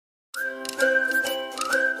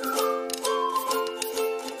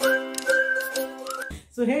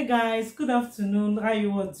So hey guys, good afternoon. How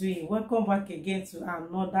you all doing? Welcome back again to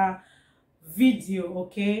another video.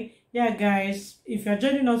 Okay, yeah guys, if you're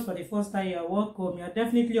joining us for the first time, you're welcome. You're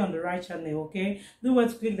definitely on the right channel. Okay, do well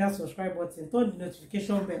to click that subscribe button, turn the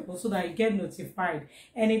notification bell so that you get notified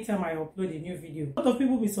anytime I upload a new video. A lot of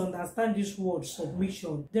people misunderstand this word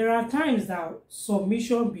submission. There are times that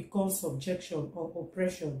submission becomes subjection or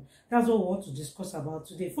oppression. That's what we want to discuss about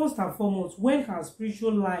today. First and foremost, when her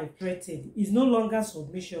spiritual life threatened, is no longer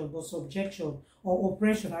submission but subjection or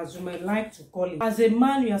oppression, as you might like to call it. As a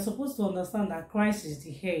man, you are supposed to understand that Christ is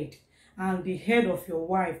the head and the head of your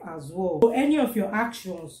wife as well. So any of your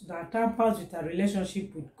actions that tampers with a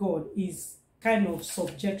relationship with God is kind of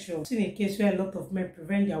subjection. I've seen a case where a lot of men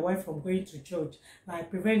prevent their wife from going to church, like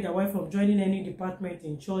prevent their wife from joining any department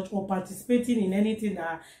in church or participating in anything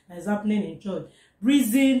that is happening in church.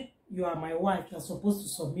 Reason: you are my wife, you're supposed to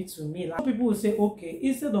submit to me. Like, people will say, okay,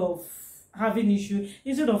 instead of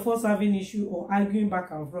us having issue or arguing back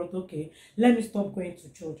and forth, okay, let me stop going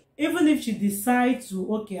to church. Even if she decides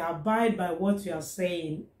to, okay, abide by what you are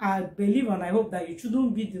saying, I believe and I hope that you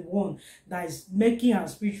shouldn't be the one that is making her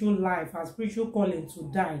spiritual life, her spiritual calling to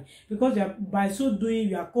die, because by so doing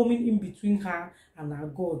you are coming in between her and her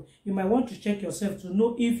God. You might want to check yourself to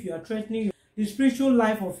know if you are threatening the spiritual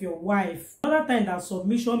life of your wife. Another time that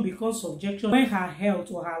submission becomes subjection, when her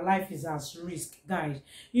health or her life is at risk. Guys,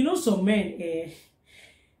 you know some men,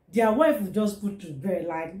 their wife will just put to bed,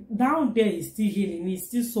 like down there is still healing, it's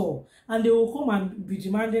still sore, and they will come and be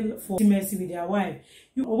demanding for intimacy with their wife.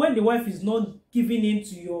 When the wife is not giving in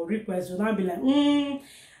to your request, you'll now be like,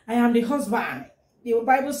 I am the husband. The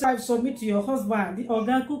Bible says submit to your husband. The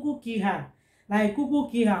organ cuckoo kill her. Like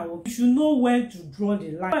Kuku Kiha, you should know when to draw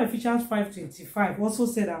the line. Ephesians 5:25 also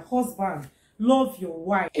said that husband, love your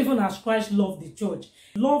wife, even as Christ loved the church.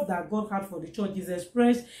 Love that God had for the church is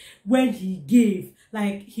expressed when he gave.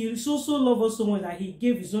 Like he so loved us so much that he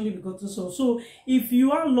gave his only begotten son. So if you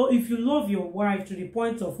love your wife to the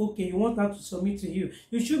point of, okay, you want her to submit to you,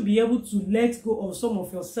 you should be able to let go of some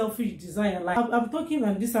of your selfish desire. Like I'm talking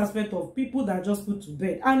on this aspect of people that just put to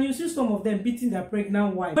bed, and you see some of them beating their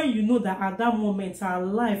pregnant wife when you know that at that moment her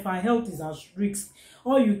life, her health is at risk.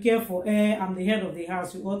 All you care for, I'm the head of the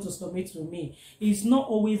house, you ought to submit to me. It's not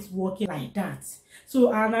always working like that.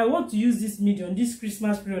 So, and I want to use this medium, this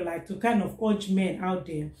Christmas period, like to kind of urge men out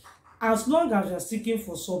there, as long as you're seeking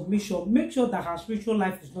for submission, make sure that her spiritual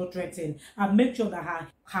life is not threatened, and make sure that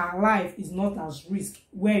her life is not at risk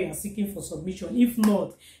where you're seeking for submission. If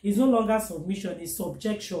not, it's no longer submission, it's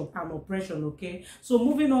subjection and oppression. Okay, so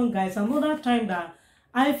moving on, guys. Another time that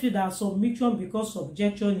I feel that submission because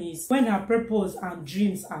subjection is when her purpose and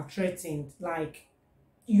dreams are threatened. Like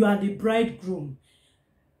you are the bridegroom.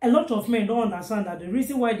 A lot of men don't understand that the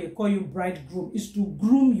reason why they call you bridegroom is to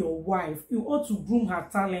groom your wife. You ought to groom her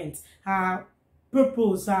talent, her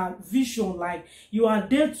purpose, her vision. Like you are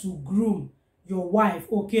there to groom your wife.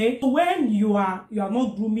 Okay, so when you are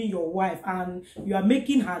not grooming your wife and you are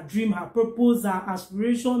making her dream, her purpose, her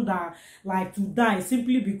aspiration that like to die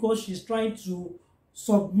simply because she's trying to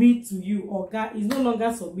submit to you, or God, is no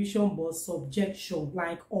longer submission but subjection,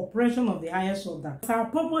 like oppression of the highest order. Her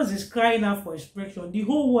purpose is crying out for expression. The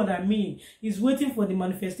whole world, I mean, is waiting for the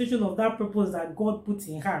manifestation of that purpose that God put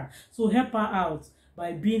in her. So help her out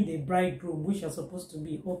by being the bridegroom, which you're supposed to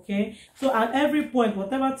be. Okay, so at every point,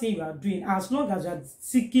 whatever thing you are doing, as long as you're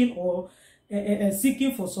seeking or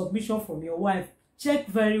seeking for submission from your wife, check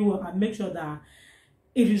very well and make sure that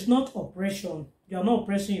it is not oppression. You are not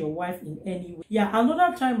oppressing your wife in any way. Yeah,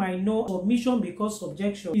 another time I know submission because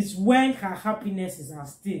subjection is when her happiness is at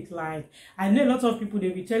stake. Like I know a lot of people,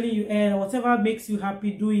 they'll be telling you, whatever makes you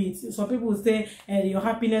happy, do it. Some people will say, your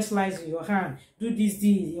happiness lies in your hand. Do this,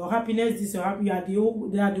 your happiness, this, your happy.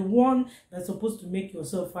 They are the one that's supposed to make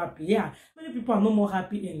yourself happy. Yeah, many people are no more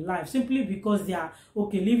happy in life simply because they are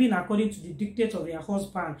living according to the dictates of their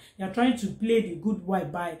husband. They are trying to play the good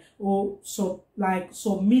wife by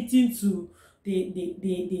submitting to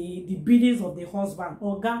the biddings of the husband.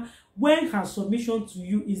 Or God, when her submission to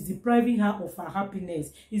you is depriving her of her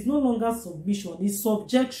happiness, it's no longer submission, it's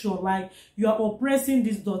subjection. Like you are oppressing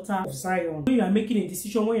this daughter of Zion. When you are making a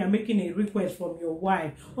decision, when you are making a request from your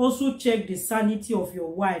wife, also check the sanity of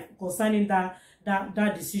your wife concerning that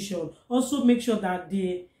decision. Also make sure that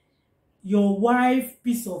your wife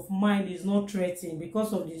peace of mind is not threatened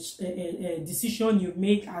because of this decision you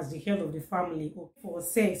make as the head of the family, or for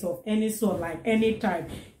sex of any sort, like any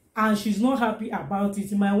type, and she's not happy about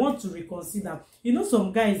it. You might want to reconsider. You know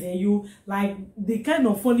some guys, you like the kind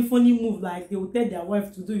of funny move like they will tell their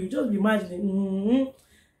wife to do, you just be imagining,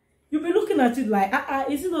 you'll be looking looking at it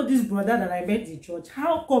like, is it not this brother that I met in church?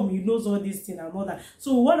 How come he knows all these things and all that?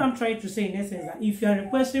 So what I'm trying to say in essence is that if you are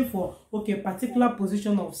requesting for, okay, particular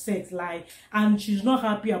position of sex, like, and she's not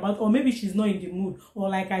happy about, or maybe she's not in the mood, or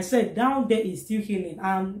like I said, down there is still healing,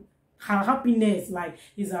 and her happiness like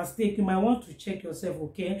is at stake, you might want to check yourself,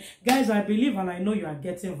 okay? Guys, I believe and I know you are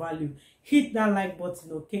getting value. Hit that like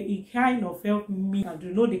button, okay? It kind of helped me and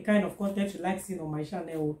you know the kind of content you like seeing on my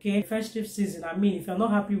channel, okay? Festive season, I mean, if you're not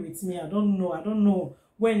happy with me, I don't know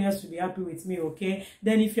when else to be happy with me, okay?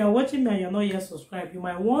 Then if you're watching me and you're not yet subscribed, you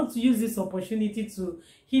might want to use this opportunity to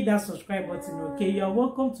hit that subscribe button, okay? You're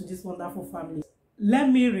welcome to this wonderful family. Let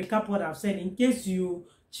me recap what I've said in case you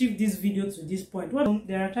achieve this video to this point. Well,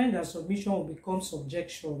 there are times that submission will become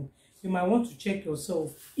subjection. You might want to check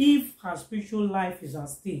yourself if her spiritual life is at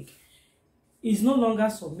stake. It's no longer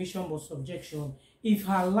submission but subjection. If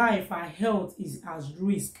her life, her health is at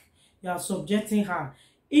risk, you are subjecting her.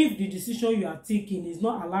 If the decision you are taking is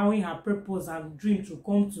not allowing her purpose and dream to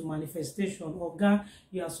come to manifestation, God,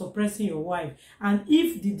 you are suppressing your wife. And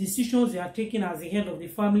if the decisions you are taking as the head of the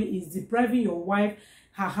family is depriving your wife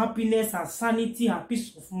her happiness, her sanity, her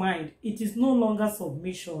peace of mind, it is no longer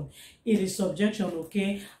submission, it is subjection,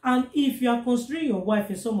 okay? And if you are considering your wife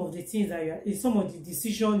in some of the things that you are, in some of the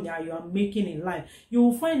decisions that you are making in life, you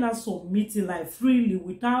will find her submitting like freely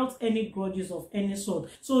without any grudges of any sort.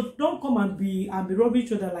 So don't come and be rubbing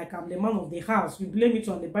each other like I'm the man of the house. We blame it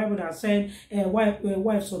on the Bible that said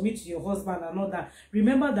wife submit to your husband and all that.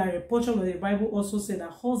 Remember that a portion of the Bible also said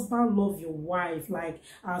that husband love your wife like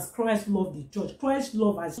as Christ loved the church. Christ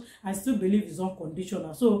love, I still believe, is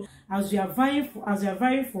unconditional. So as you are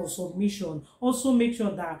vying for submission, also make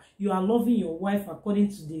sure that you are loving your wife according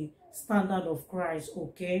to the standard of Christ,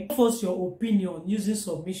 okay? Force your opinion using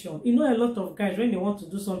submission. You know, a lot of guys, when they want to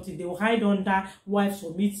do something, they will hide under wife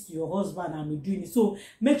submits to your husband and be doing it. So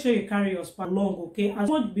make sure you carry your spouse along, okay? I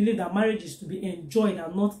don't believe that marriage is to be enjoyed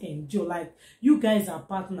and not endured. Like, you guys are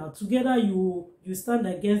partners together. You stand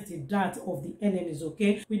against the dart of the enemies,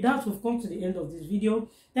 okay? With that, we've come to the end of this video.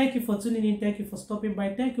 Thank you for tuning in. Thank you for stopping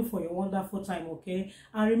by. Thank you for your wonderful time, okay?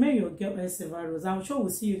 And remember your girl Rose. I'm sure we'll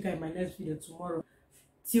see you guys in my next video tomorrow.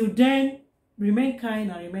 Till then, remain kind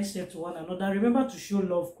and remain safe to one another. Remember to show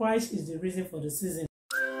love. Christ is the reason for the season.